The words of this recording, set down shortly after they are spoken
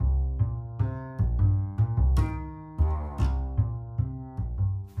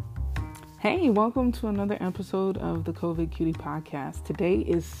Hey, welcome to another episode of the COVID Cutie Podcast. Today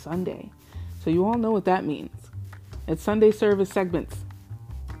is Sunday, so you all know what that means. It's Sunday service segments.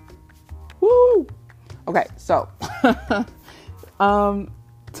 Woo! Okay, so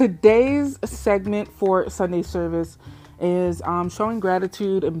today's segment for Sunday service is showing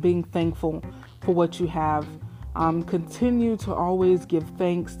gratitude and being thankful for what you have. Continue to always give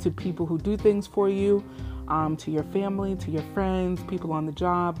thanks to people who do things for you, to your family, to your friends, people on the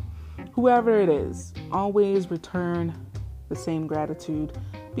job. Whoever it is, always return the same gratitude.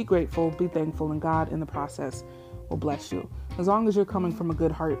 Be grateful, be thankful, and God in the process will bless you. As long as you're coming from a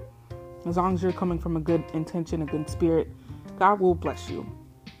good heart, as long as you're coming from a good intention, a good spirit, God will bless you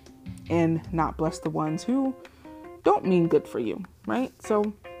and not bless the ones who don't mean good for you, right?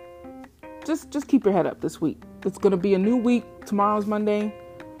 So just keep your head up this week. It's going to be a new week. Tomorrow's Monday.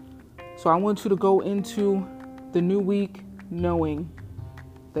 So I want you to go into the new week knowing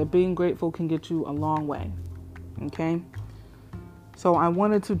that being grateful can get you a long way. Okay? So I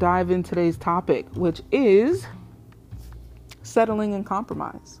wanted to dive in today's topic, which is settling and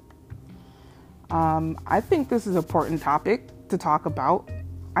compromise. I think this is an important topic to talk about.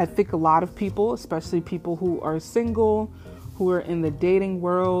 I think a lot of people, especially people who are single, who are in the dating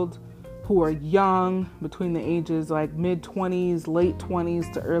world, who are young, between the ages like mid-20s, late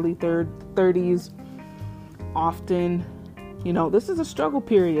 20s to early 30s, often, this is a struggle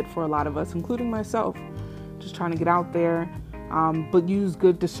period for a lot of us, including myself, just trying to get out there, but use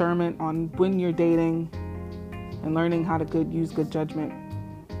good discernment on when you're dating and learning how to use good judgment.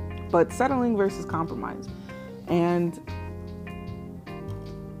 But settling versus compromise and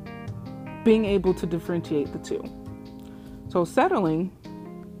being able to differentiate the two. So settling,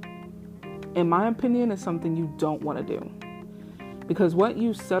 in my opinion, is something you don't want to do. Because what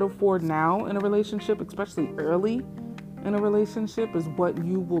you settle for now in a relationship, especially early in a relationship, is what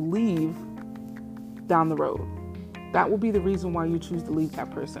you will leave down the road. That will be the reason why you choose to leave that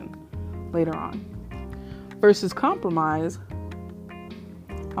person later on. Versus compromise,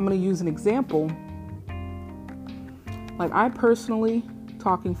 I'm going to use an example. Like I personally,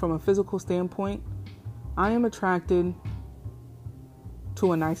 talking from a physical standpoint, I am attracted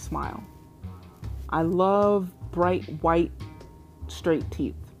to a nice smile. I love bright, white, straight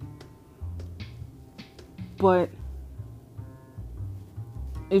teeth. But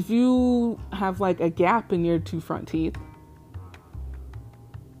if you have like a gap in your two front teeth,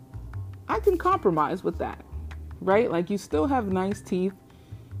 I can compromise with that, right? Like you still have nice teeth,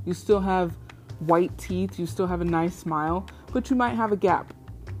 you still have white teeth, you still have a nice smile, but you might have a gap.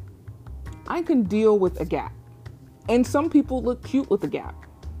 I can deal with a gap. And some people look cute with a gap,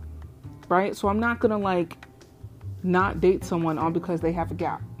 right? So I'm not going to not date someone all because they have a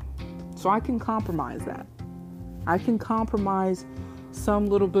gap. So I can compromise that. I can compromise some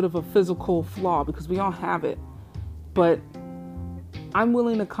little bit of a physical flaw because we all have it. But I'm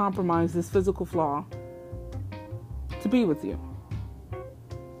willing to compromise this physical flaw to be with you.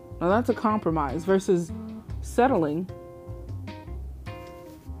 Now that's a compromise versus settling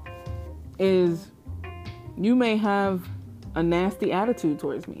is you may have a nasty attitude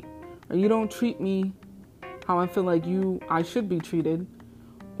towards me, or you don't treat me how I feel like I should be treated,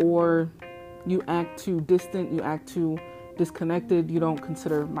 or you act too distant, you act too disconnected, you don't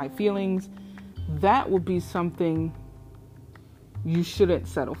consider my feelings. That would be something you shouldn't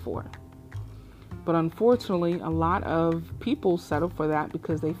settle for. But unfortunately, a lot of people settle for that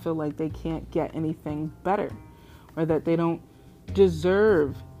because they feel like they can't get anything better, or that they don't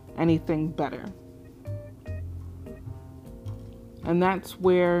deserve anything better. And that's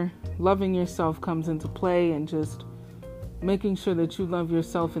where loving yourself comes into play, and just making sure that you love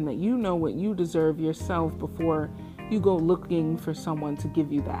yourself and that you know what you deserve yourself before you go looking for someone to give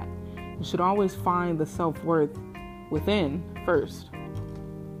you that. You should always find the self-worth within first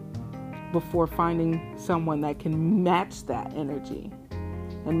before finding someone that can match that energy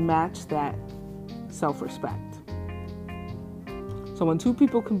and match that self-respect. So when two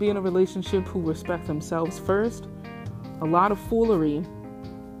people can be in a relationship who respect themselves first, a lot of foolery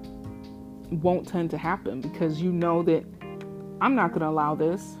won't tend to happen, because you know that I'm not going to allow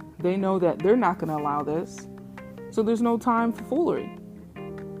this. They know that they're not going to allow this. So there's no time for foolery.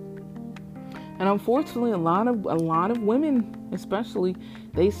 And unfortunately, a lot of women, especially,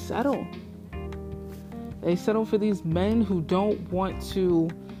 they settle. They settle for these men who don't want to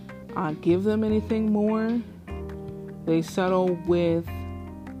give them anything more. They settle with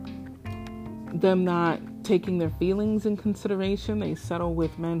them not taking their feelings in consideration. They settle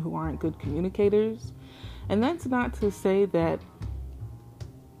with men who aren't good communicators. And that's not to say that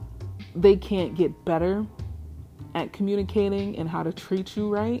they can't get better at communicating and how to treat you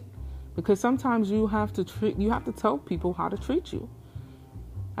right. because sometimes you have to tell people how to treat you.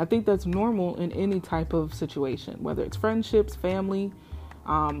 I think that's normal in any type of situation, whether it's friendships, family,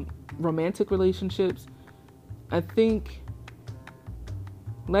 romantic relationships. I think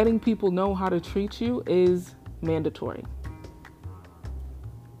letting people know how to treat you is mandatory.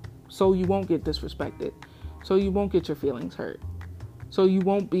 So you won't get disrespected. So you won't get your feelings hurt. So you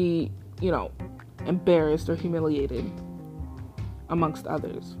won't be, embarrassed or humiliated amongst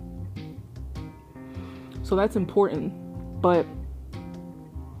others. So that's important. But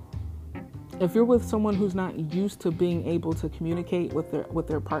if you're with someone who's not used to being able to communicate with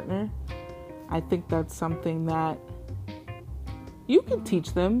their partner, I think that's something that you can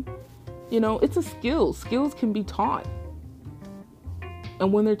teach them. It's a skill. Skills can be taught.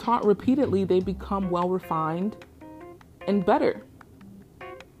 And when they're taught repeatedly, they become well refined and better.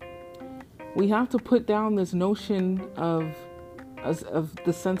 We have to put down this notion of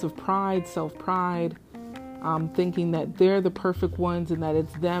the sense of pride, self-pride, thinking that they're the perfect ones and that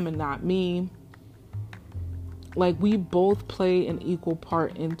it's them and not me. Like, we both play an equal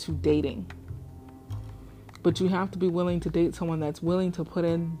part into dating. But you have to be willing to date someone that's willing to put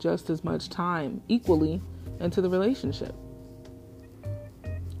in just as much time equally into the relationship.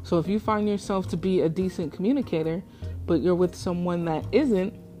 So if you find yourself to be a decent communicator, but you're with someone that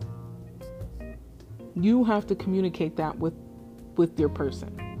isn't, you have to communicate that with your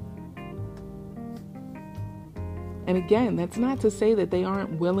person. And again, that's not to say that they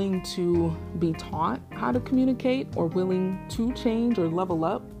aren't willing to be taught how to communicate or willing to change or level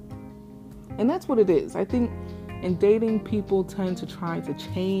up. And that's what it is. I think in dating, people tend to try to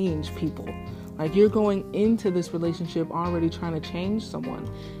change people. Like, you're going into this relationship already trying to change someone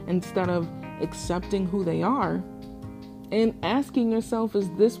instead of accepting who they are and asking yourself, is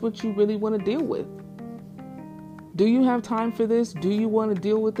this what you really want to deal with? Do you have time for this? Do you want to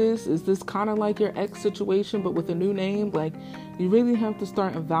deal with this? Is this kind of like your ex situation, but with a new name? Like, you really have to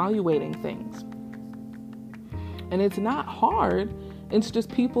start evaluating things. And it's not hard. It's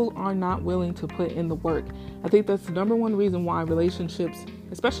just people are not willing to put in the work. I think that's the number one reason why relationships,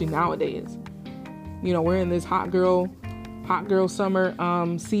 especially nowadays, we're in this hot girl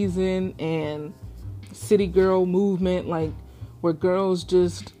summer season and city girl movement, like, where girls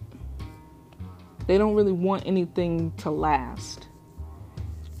just, they don't really want anything to last.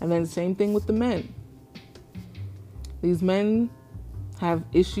 And then same thing with the men. These men have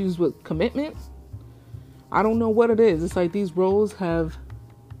issues with commitment. I don't know what it is. It's like these roles have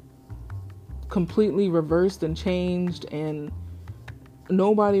completely reversed and changed, and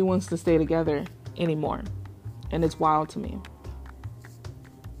nobody wants to stay together anymore. And it's wild to me.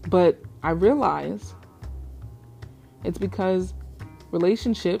 But I realize it's because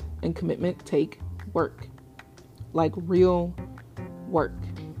relationship and commitment take work. Like, real work.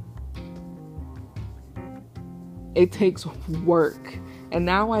 It takes work. And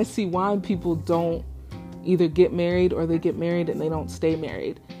now I see why people don't either get married or they get married and they don't stay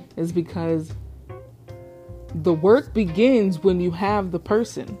married. Is because the work begins when you have the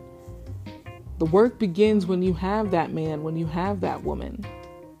person. The work begins when you have that man, when you have that woman.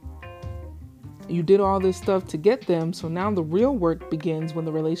 You did all this stuff to get them, so now the real work begins when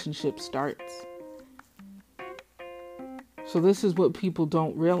the relationship starts. So this is what people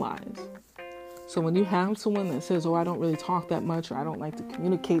don't realize. So when you have someone that says, I don't really talk that much, or I don't like to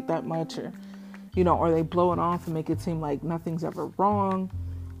communicate that much, or, or they blow it off and make it seem like nothing's ever wrong,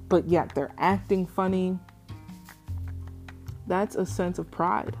 but yet they're acting funny, that's a sense of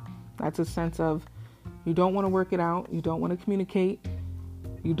pride. That's a sense of, you don't want to work it out, you don't want to communicate,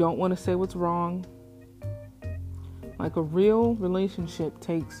 you don't want to say what's wrong. Like, a real relationship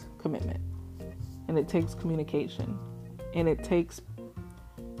takes commitment, and it takes communication, and it takes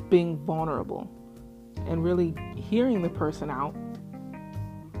being vulnerable and really hearing the person out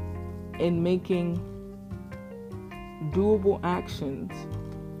and making doable actions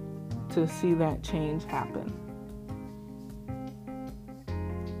to see that change happen.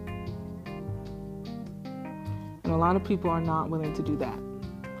 And a lot of people are not willing to do that.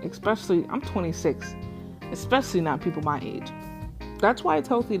 Especially, I'm 26, especially not people my age. That's why it's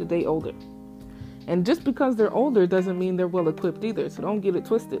healthy to date older. And just because they're older doesn't mean they're well equipped either. So don't get it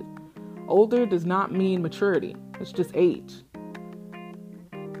twisted. Older does not mean maturity. It's just age.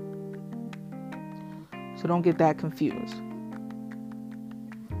 So don't get that confused.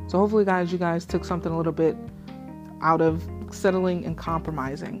 So hopefully, guys, you guys took something a little bit out of settling and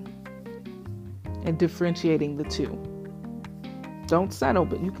compromising and differentiating the two. Don't settle,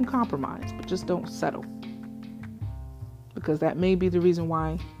 but you can compromise, but just don't settle. Because that may be the reason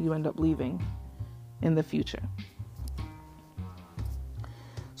why you end up leaving in the future.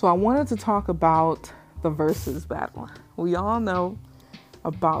 So I wanted to talk about the Verzuz battle. We all know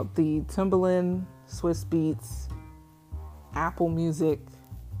about the Timbaland, Swizz Beatz, Apple Music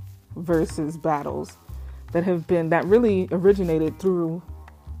Verzuz battles that really originated through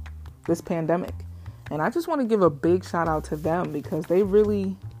this pandemic. And I just want to give a big shout out to them because they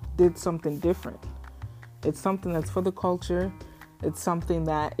really did something different. It's something that's for the culture. It's something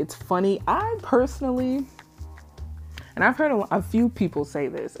that it's funny. I personally, and I've heard a few people say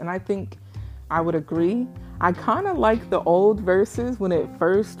this, and I think I would agree. I kind of like the old Verzuz when it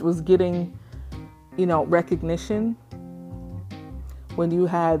first was getting, recognition. When you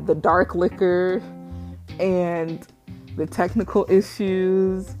had the dark liquor and the technical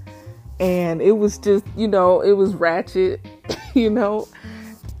issues, and it was just, it was ratchet,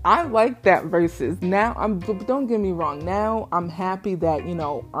 I like that Verzuz. Now, don't get me wrong. Now I'm happy that,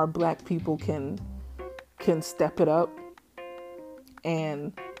 our black people can step it up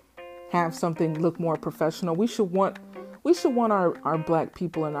and have something look more professional. We should want our black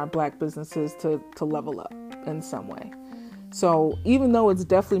people and our black businesses to level up in some way. So even though it's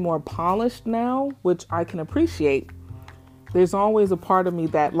definitely more polished now, which I can appreciate, there's always a part of me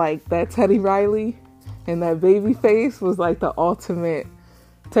that like that Teddy Riley and that Babyface was like the ultimate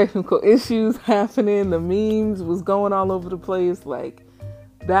technical issues happening. The memes was going all over the place. Like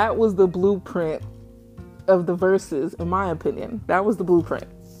that was the blueprint of the Verzuz, in my opinion. That was the blueprint.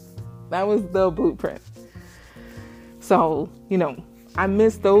 So, I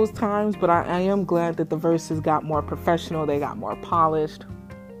miss those times, but I am glad that the Verzuz got more professional. They got more polished.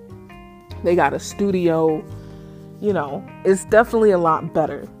 They got a studio. It's definitely a lot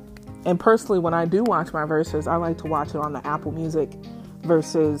better. And personally, when I do watch my Verzuz, I like to watch it on the Apple Music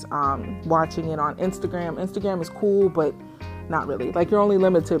versus watching it on Instagram. Instagram is cool, but not really. Like, you're only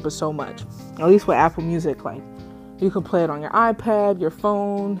limited but so much. At least with Apple Music, like, you can play it on your iPad, your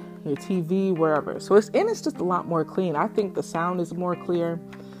phone, your TV, wherever. So it's just a lot more clean. I think the sound is more clear.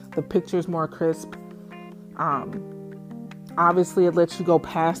 The picture's more crisp. Obviously, it lets you go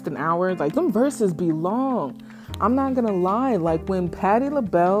past an hour. Like, them Verzuz be long. I'm not gonna lie. Like, when Patti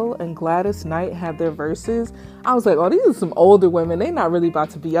LaBelle and Gladys Knight had their Verzuz, I was like, oh, these are some older women. They not really about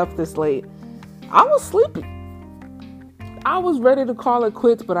to be up this late. I was sleepy. I was ready to call it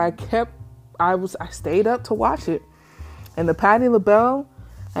quits, but I stayed up to watch it. And the Patti LaBelle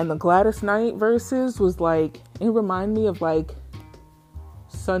and the Gladys Knight Verzuz was like, it reminded me of like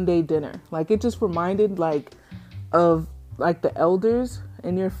Sunday dinner. Like, it just reminded of the elders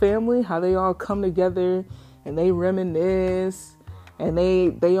in your family, how they all come together and they reminisce and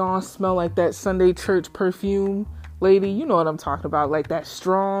they all smell like that Sunday church perfume. Lady, you know what I'm talking about, like that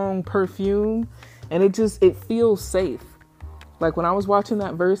strong perfume. And it feels safe. Like, when I was watching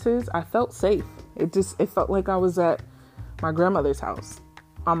that Verzuz, I felt safe. It felt like I was at my grandmother's house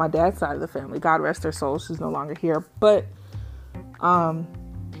on my dad's side of the family. God rest her soul. She's no longer here. But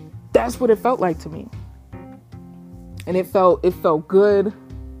that's what it felt like to me. And it felt good.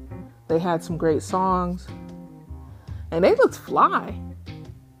 They had some great songs. And they looked fly.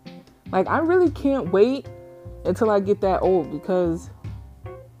 Like, I really can't wait until I get that old because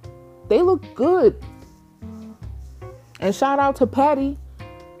they look good. And shout out to Patti,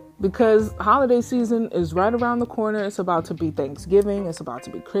 because holiday season is right around the corner. It's about to be Thanksgiving. It's about to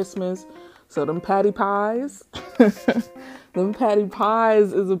be Christmas. So them Patti pies, them Patti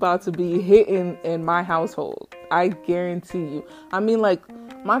pies is about to be hitting in my household. I guarantee you. I mean, like,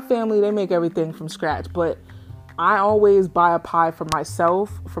 my family, they make everything from scratch, but I always buy a pie for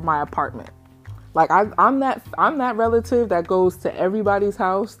myself for my apartment. Like, I'm that relative that goes to everybody's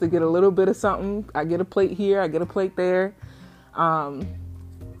house to get a little bit of something. I get a plate here, I get a plate there.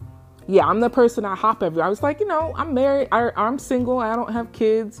 Yeah, I'm the person I hop everywhere. I was like, I'm married, I'm single, I don't have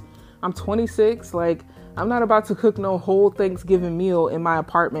kids, I'm 26. Like, I'm not about to cook no whole Thanksgiving meal in my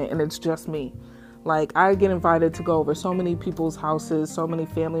apartment and it's just me. Like, I get invited to go over so many people's houses, so many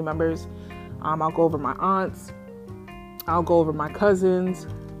family members. I'll go over my aunts, I'll go over my cousins,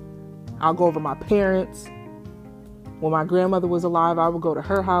 I'll go over my parents. When my grandmother was alive, I would go to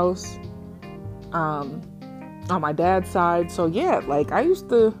her house on my dad's side. So yeah, like, we used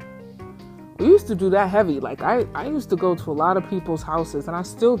to do that heavy. Like, I used to go to a lot of people's houses, and I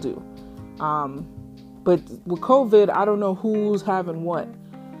still do. But with COVID, I don't know who's having what.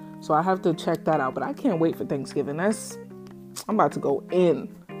 So I have to check that out. But I can't wait for Thanksgiving. I'm about to go in.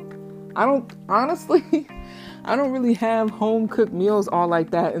 I don't really have home cooked meals all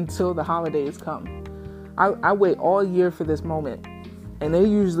like that until the holidays come. I wait all year for this moment. And they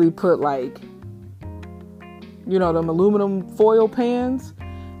usually put them aluminum foil pans.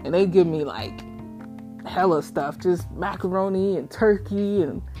 And they give me hella stuff, just macaroni and turkey,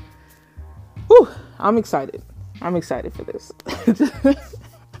 and whew, I'm excited. I'm excited for this.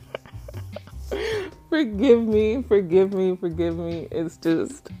 Forgive me. It's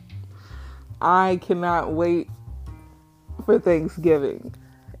just, I cannot wait for Thanksgiving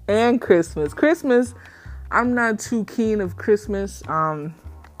and Christmas. I'm not too keen of Christmas,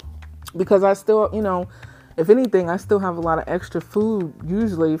 because I still, if anything, I still have a lot of extra food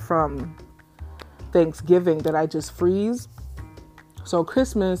usually from Thanksgiving that I just freeze. So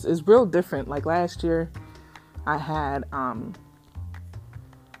Christmas is real different. Like last year, I had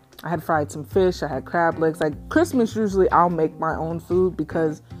fried some fish. I had crab legs. Like Christmas, usually I'll make my own food,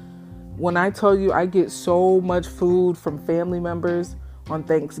 because when I tell you I get so much food from family members on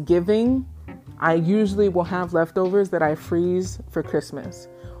Thanksgiving, I usually will have leftovers that I freeze for Christmas.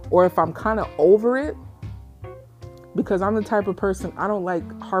 Or if I'm kind of over it, because I'm the type of person, I don't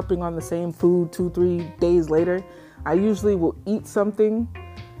like harping on the same food 2-3 days later. I usually will eat something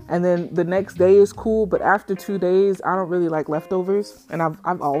and then the next day is cool, but after 2 days, I don't really like leftovers. And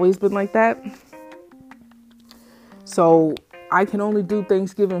I've always been like that. So I can only do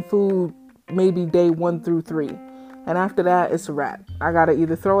Thanksgiving food maybe day 1 through 3. And after that, it's a wrap. I got to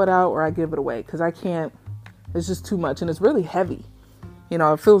either throw it out or I give it away, because I can't, it's just too much. And it's really heavy.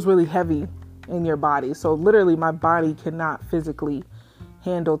 It feels really heavy in your body. So literally my body cannot physically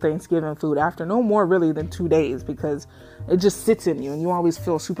handle Thanksgiving food after no more really than 2 days, because it just sits in you and you always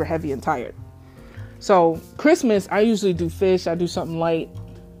feel super heavy and tired. So Christmas, I usually do fish. I do something light,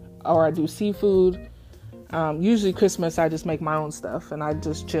 or I do seafood. Usually Christmas, I just make my own stuff and I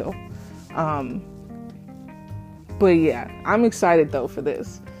just chill. But yeah, I'm excited though for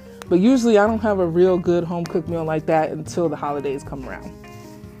this. But usually I don't have a real good home cooked meal like that until the holidays come around.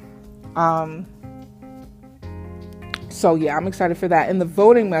 So yeah, I'm excited for that. And the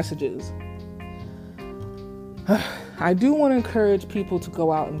voting messages. I do want to encourage people to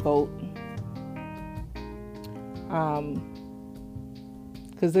go out and vote.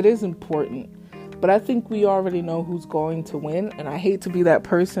 Because it is important. But I think we already know who's going to win. And I hate to be that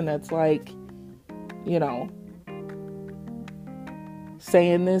person that's like,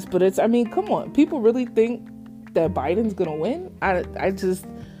 saying this, but come on. People really think that Biden's going to win? I just,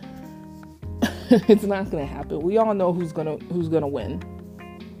 it's not going to happen. We all know who's going to win.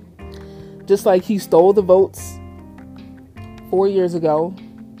 Just like he stole the votes 4 years ago,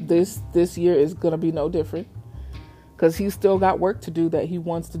 this year is going to be no different, because he's still got work to do that he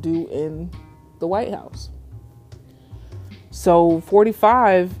wants to do in the White House. So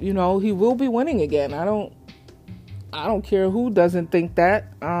 45, he will be winning again. I don't care who doesn't think that.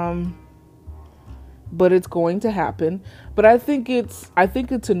 But it's going to happen. But I think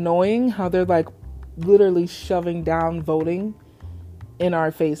it's annoying how they're like literally shoving down voting in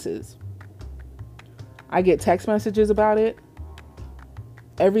our faces. I get text messages about it.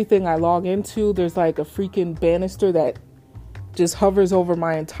 Everything I log into, there's like a freaking banister that just hovers over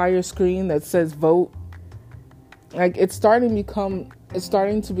my entire screen that says vote. Like it's starting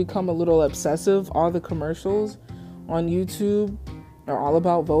to become a little obsessive. All the commercials on YouTube are all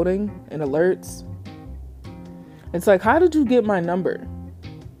about voting and alerts. It's like, how did you get my number?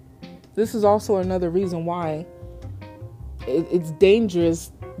 This is also another reason why it's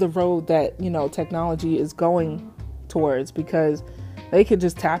dangerous, the road that, technology is going towards, because they could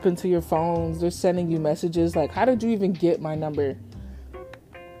just tap into your phones. They're sending you messages. Like, how did you even get my number?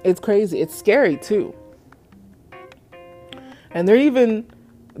 It's crazy. It's scary too. And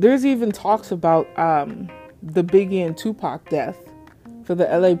there's even talks about the Biggie and Tupac death for the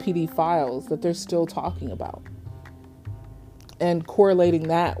LAPD files that they're still talking about, and correlating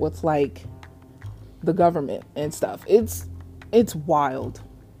that with like the government and stuff. It's wild.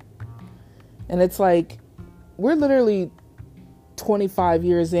 And it's like, we're literally 25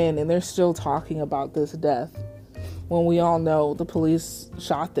 years in and they're still talking about this death when we all know the police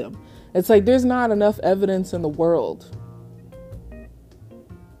shot them. It's like, there's not enough evidence in the world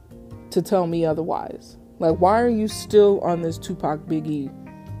to tell me otherwise. Like, why are you still on this Tupac Biggie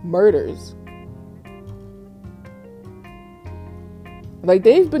murders? Like,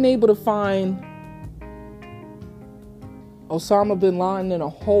 they've been able to find Osama bin Laden in a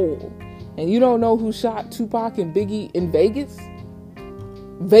hole, and you don't know who shot Tupac and Biggie in Vegas?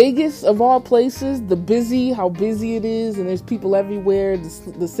 Vegas, of all places, how busy it is, and there's people everywhere,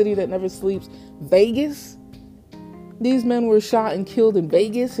 the city that never sleeps. Vegas? These men were shot and killed in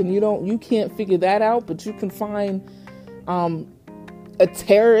Vegas, and you can't figure that out, but you can find a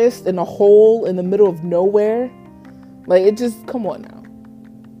terrorist in a hole in the middle of nowhere. Like, it just, come on now.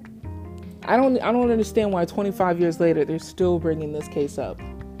 I don't understand why 25 years later they're still bringing this case up.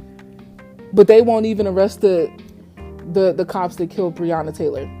 But they won't even arrest the cops that killed Breonna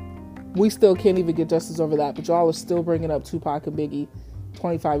Taylor. We still can't even get justice over that. But y'all are still bringing up Tupac and Biggie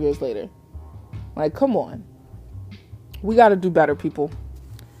 25 years later. Like, come on. We got to do better, people.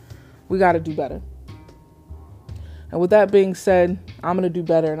 We got to do better. And with that being said, I'm going to do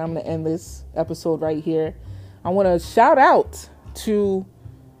better, and I'm going to end this episode right here. I want to shout out to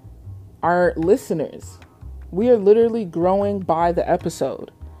our listeners. We are literally growing by the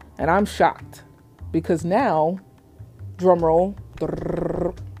episode, and I'm shocked because now, drum roll,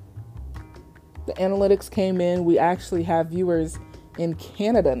 the analytics came in. We actually have viewers in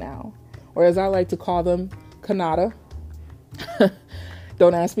Canada now, or as I like to call them, Canada.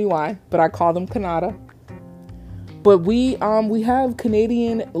 Don't ask me why, but I call them Canada. But we have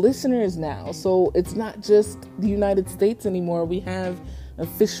Canadian listeners now. So it's not just the United States anymore. We have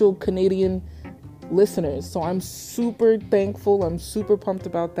official Canadian listeners. So I'm super thankful. I'm super pumped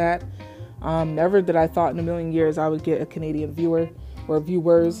about that. Never did I thought in a million years I would get a Canadian viewer or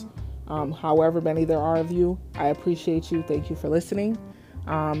viewers. However many there are of you, I appreciate you. Thank you for listening.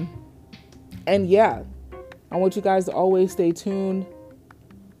 And yeah, I want you guys to always stay tuned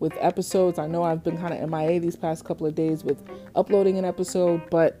with episodes. I know I've been kind of MIA these past couple of days with uploading an episode,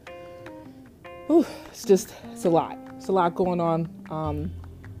 but it's a lot. It's a lot going on.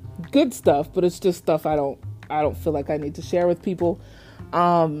 Good stuff, but it's just stuff I don't feel like I need to share with people.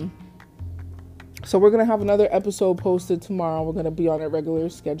 So we're going to have another episode posted tomorrow. We're going to be on a regular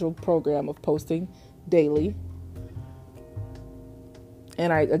scheduled program of posting daily.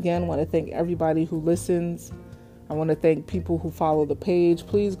 And I, again, want to thank everybody who listens. I want to thank people who follow the page.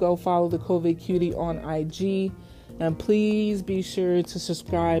 Please go follow the COVID Cutie on IG. And please be sure to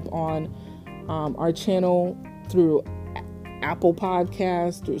subscribe on our channel through Apple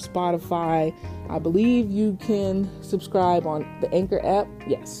Podcasts, through Spotify. I believe you can subscribe on the Anchor app.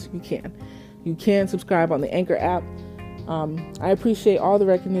 Yes, you can. You can subscribe on the Anchor app. I appreciate all the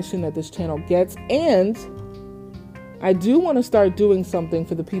recognition that this channel gets. And I do want to start doing something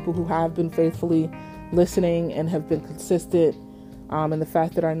for the people who have been faithfully listening and have been consistent, and the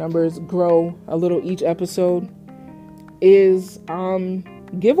fact that our numbers grow a little each episode is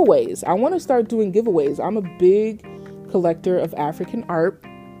giveaways. I want to start doing giveaways. I'm a big collector of African art,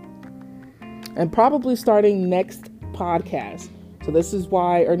 and probably starting next podcast. So this is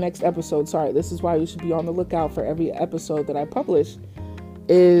why, or next episode, sorry, this is why you should be on the lookout for every episode that I publish,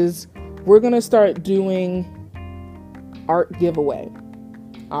 is we're going to start doing art giveaway.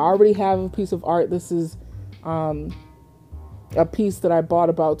 I already have a piece of art. This is a piece that I bought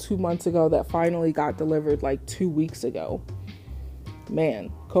about 2 months ago that finally got delivered like 2 weeks ago. Man,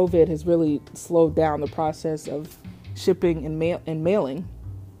 COVID has really slowed down the process of shipping and mailing.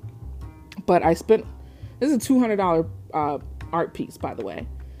 But this is a $200 art piece, by the way,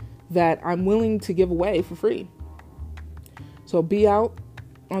 that I'm willing to give away for free. So be out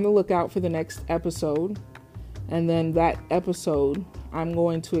on the lookout for the next episode. And then that episode, I'm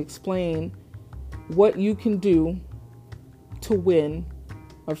going to explain what you can do to win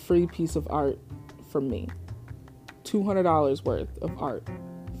a free piece of art from me. $200 worth of art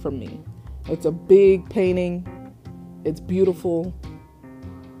from me. It's a big painting. It's beautiful.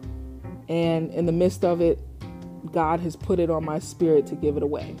 And in the midst of it, God has put it on my spirit to give it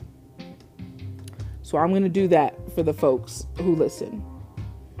away. So I'm going to do that for the folks who listen.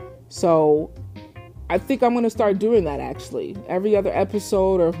 So I think I'm going to start doing that, actually. Every other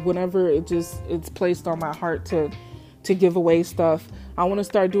episode or whenever it's placed on my heart to give away stuff. I want to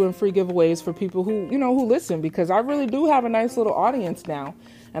start doing free giveaways for people who listen, because I really do have a nice little audience now,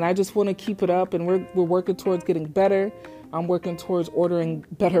 and I just want to keep it up, and we're working towards getting better. I'm working towards ordering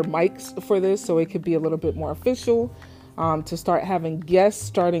better mics for this so it could be a little bit more official, to start having guests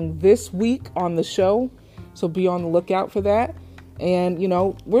starting this week on the show. So be on the lookout for that. And,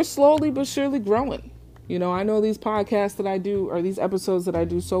 we're slowly but surely growing. I know these podcasts that I do, or these episodes that I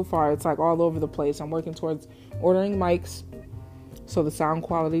do so far, it's like all over the place. I'm working towards ordering mics so the sound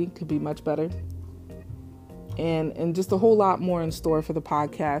quality could be much better. And just a whole lot more in store for the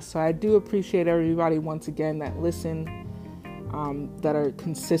podcast. So I do appreciate everybody once again that listen, that are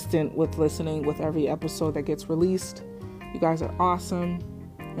consistent with listening with every episode that gets released. You guys are awesome.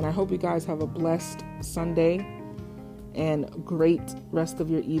 And I hope you guys have a blessed Sunday and great rest of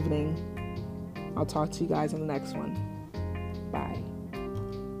your evening. I'll talk to you guys in the next one. Bye.